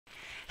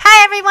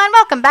everyone,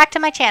 welcome back to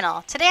my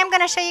channel. Today I'm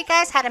going to show you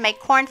guys how to make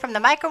corn from the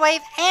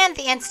microwave and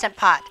the Instant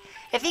Pot.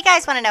 If you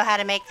guys want to know how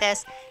to make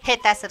this,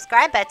 hit that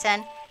subscribe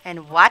button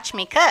and watch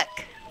me cook.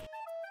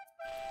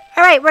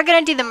 Alright, we're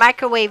going to do the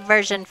microwave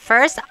version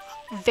first.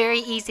 Very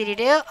easy to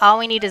do. All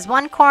we need is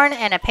one corn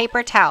and a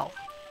paper towel.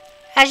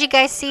 As you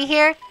guys see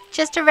here,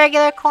 just a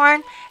regular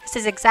corn. This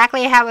is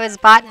exactly how it was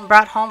bought and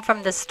brought home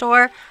from the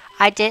store.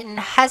 I didn't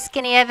husk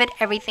any of it.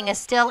 Everything is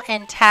still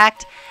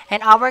intact.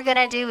 And all we're going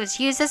to do is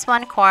use this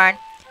one corn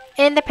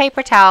in the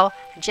paper towel.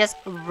 Just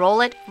roll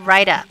it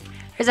right up.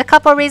 There's a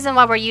couple reasons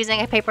why we're using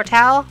a paper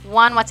towel.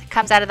 One, once it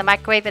comes out of the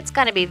microwave, it's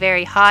going to be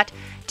very hot.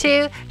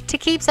 Two, to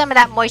keep some of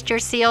that moisture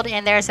sealed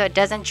in there so it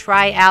doesn't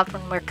dry out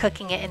when we're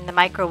cooking it in the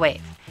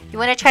microwave. You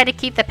want to try to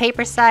keep the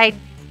paper side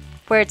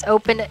where it's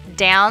opened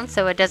down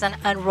so it doesn't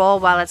unroll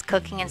while it's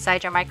cooking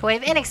inside your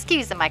microwave. And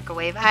excuse the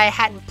microwave, I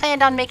hadn't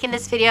planned on making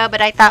this video,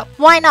 but I thought,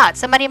 why not?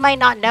 Somebody might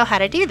not know how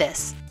to do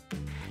this.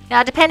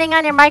 Now, depending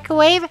on your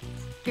microwave,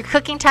 your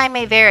cooking time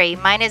may vary.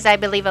 Mine is, I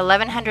believe,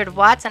 1100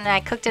 watts, and I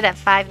cooked it at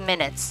 5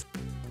 minutes.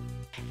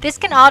 This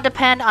can all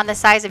depend on the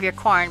size of your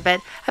corn,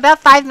 but about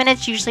 5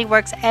 minutes usually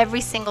works every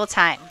single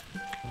time.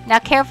 Now,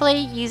 carefully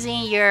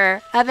using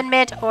your oven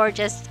mitt or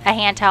just a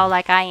hand towel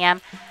like I am,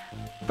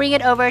 bring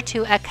it over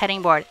to a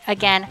cutting board.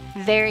 Again,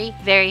 very,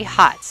 very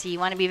hot, so you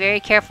want to be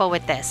very careful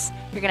with this.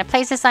 You're going to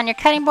place this on your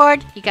cutting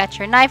board. You got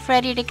your knife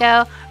ready to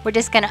go. We're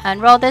just going to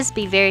unroll this.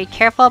 Be very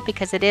careful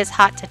because it is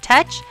hot to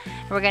touch.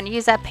 And we're going to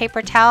use that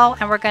paper towel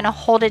and we're going to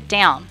hold it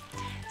down.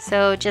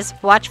 So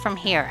just watch from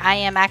here. I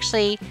am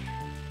actually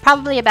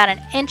probably about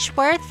an inch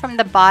worth from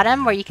the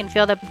bottom where you can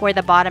feel where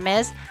the bottom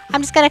is.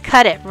 I'm just going to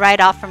cut it right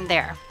off from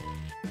there.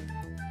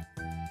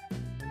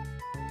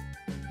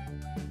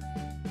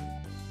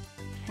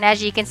 And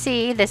as you can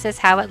see, this is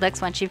how it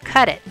looks once you've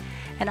cut it.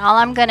 And all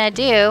I'm going to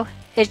do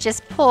is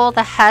just pull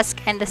the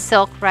husk and the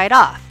silk right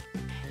off.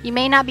 You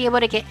may not be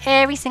able to get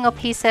every single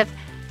piece of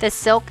the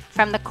silk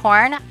from the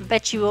corn,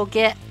 but you will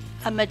get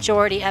a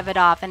majority of it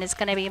off, and it's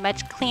going to be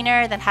much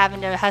cleaner than having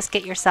to husk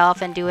it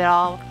yourself and do it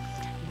all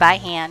by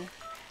hand.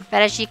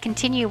 But as you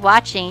continue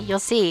watching, you'll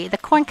see the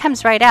corn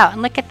comes right out,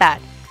 and look at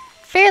that.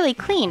 Fairly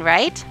clean,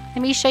 right?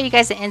 Let me show you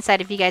guys the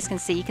inside if you guys can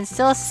see. You can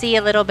still see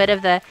a little bit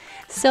of the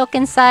silk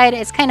inside.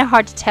 It's kind of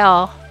hard to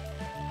tell.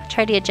 I'll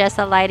try to adjust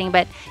the lighting,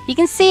 but you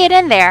can see it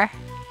in there.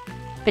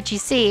 But you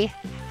see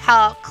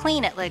how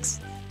clean it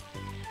looks.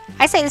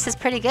 I say this is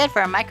pretty good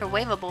for a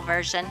microwavable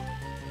version.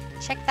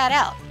 Check that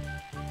out.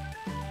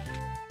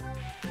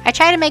 I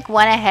try to make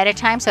one ahead of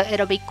time so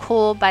it'll be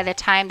cool by the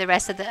time the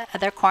rest of the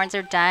other corns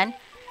are done,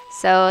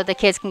 so the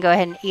kids can go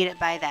ahead and eat it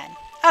by then.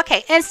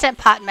 Okay, Instant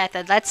Pot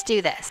method. Let's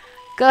do this.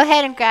 Go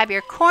ahead and grab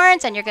your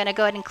corns and you're going to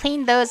go ahead and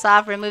clean those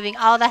off, removing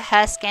all the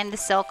husk and the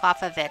silk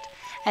off of it.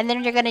 And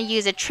then you're going to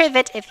use a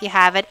trivet if you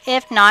have it.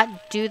 If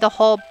not, do the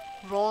whole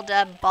rolled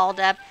up, balled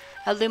up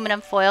aluminum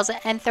foils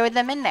and throw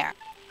them in there.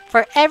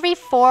 For every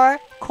 4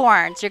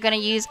 corns, you're going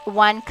to use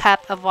 1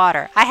 cup of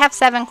water. I have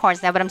 7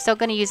 corns now, but I'm still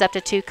going to use up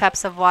to 2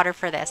 cups of water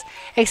for this.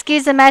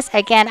 Excuse the mess.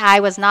 Again,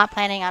 I was not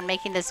planning on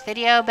making this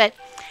video, but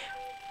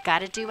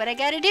gotta do what I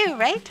gotta do,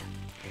 right?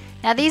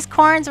 Now, these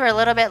corns were a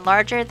little bit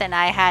larger than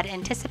I had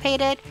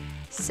anticipated,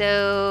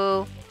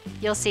 so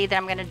you'll see that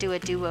I'm going to do a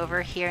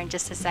do-over here in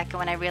just a second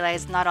when I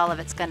realize not all of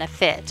it's going to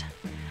fit.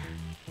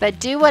 But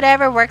do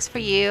whatever works for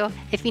you.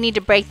 If you need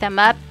to break them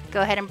up,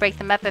 go ahead and break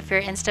them up if your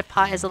Instant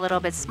Pot is a little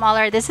bit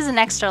smaller. This is an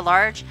extra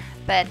large,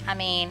 but I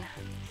mean,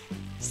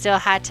 still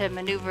had to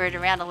maneuver it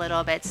around a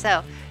little bit.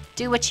 So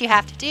do what you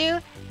have to do,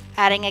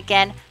 adding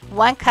again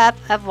 1 cup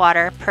of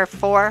water per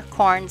 4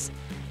 corns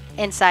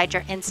inside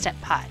your Instant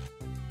Pot.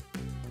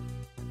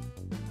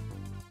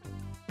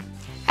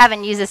 I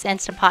haven't used this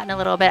Instant Pot in a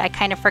little bit. I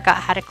kind of forgot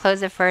how to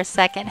close it for a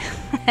second.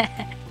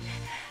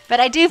 But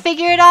I do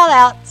figure it all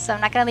out, so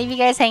I'm not going to leave you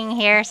guys hanging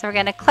here. So we're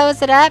going to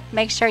close it up,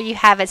 make sure you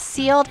have it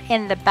sealed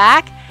in the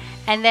back,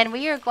 and then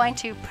we are going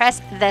to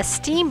press the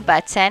steam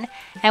button,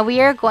 and we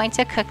are going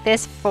to cook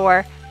this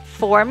for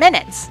 4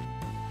 minutes.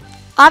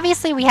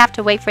 Obviously, we have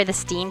to wait for the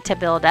steam to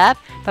build up,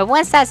 but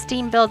once that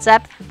steam builds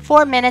up,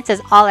 4 minutes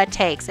is all it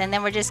takes. And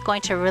then we're just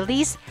going to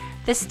release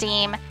the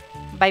steam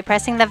by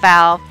pressing the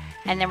valve,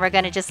 and then we're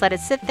going to just let it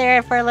sit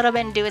there for a little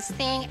bit and do its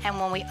thing. And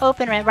when we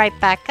open it right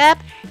back up,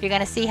 you're going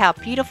to see how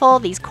beautiful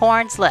these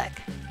corns look.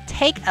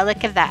 Take a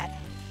look at that.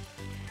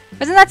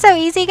 Wasn't that so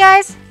easy,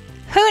 guys?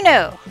 Who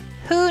knew?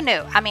 Who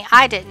knew? I mean,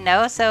 I didn't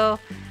know, so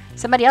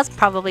somebody else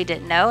probably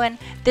didn't know, and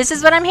this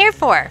is what I'm here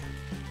for.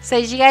 So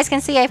as you guys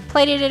can see, I've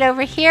plated it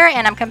over here,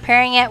 and I'm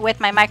comparing it with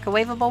my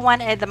microwavable one.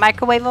 The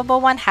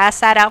microwavable one has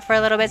sat out for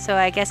a little bit, so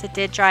I guess it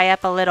did dry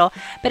up a little.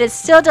 But it's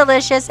still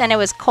delicious, and it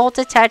was cold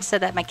to touch so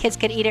that my kids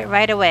could eat it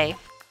right away.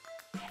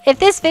 If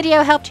this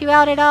video helped you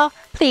out at all,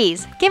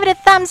 please give it a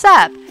thumbs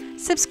up.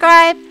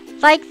 Subscribe,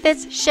 like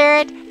this, share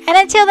it, and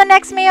until the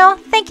next meal,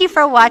 thank you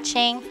for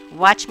watching.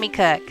 Watch me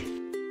cook.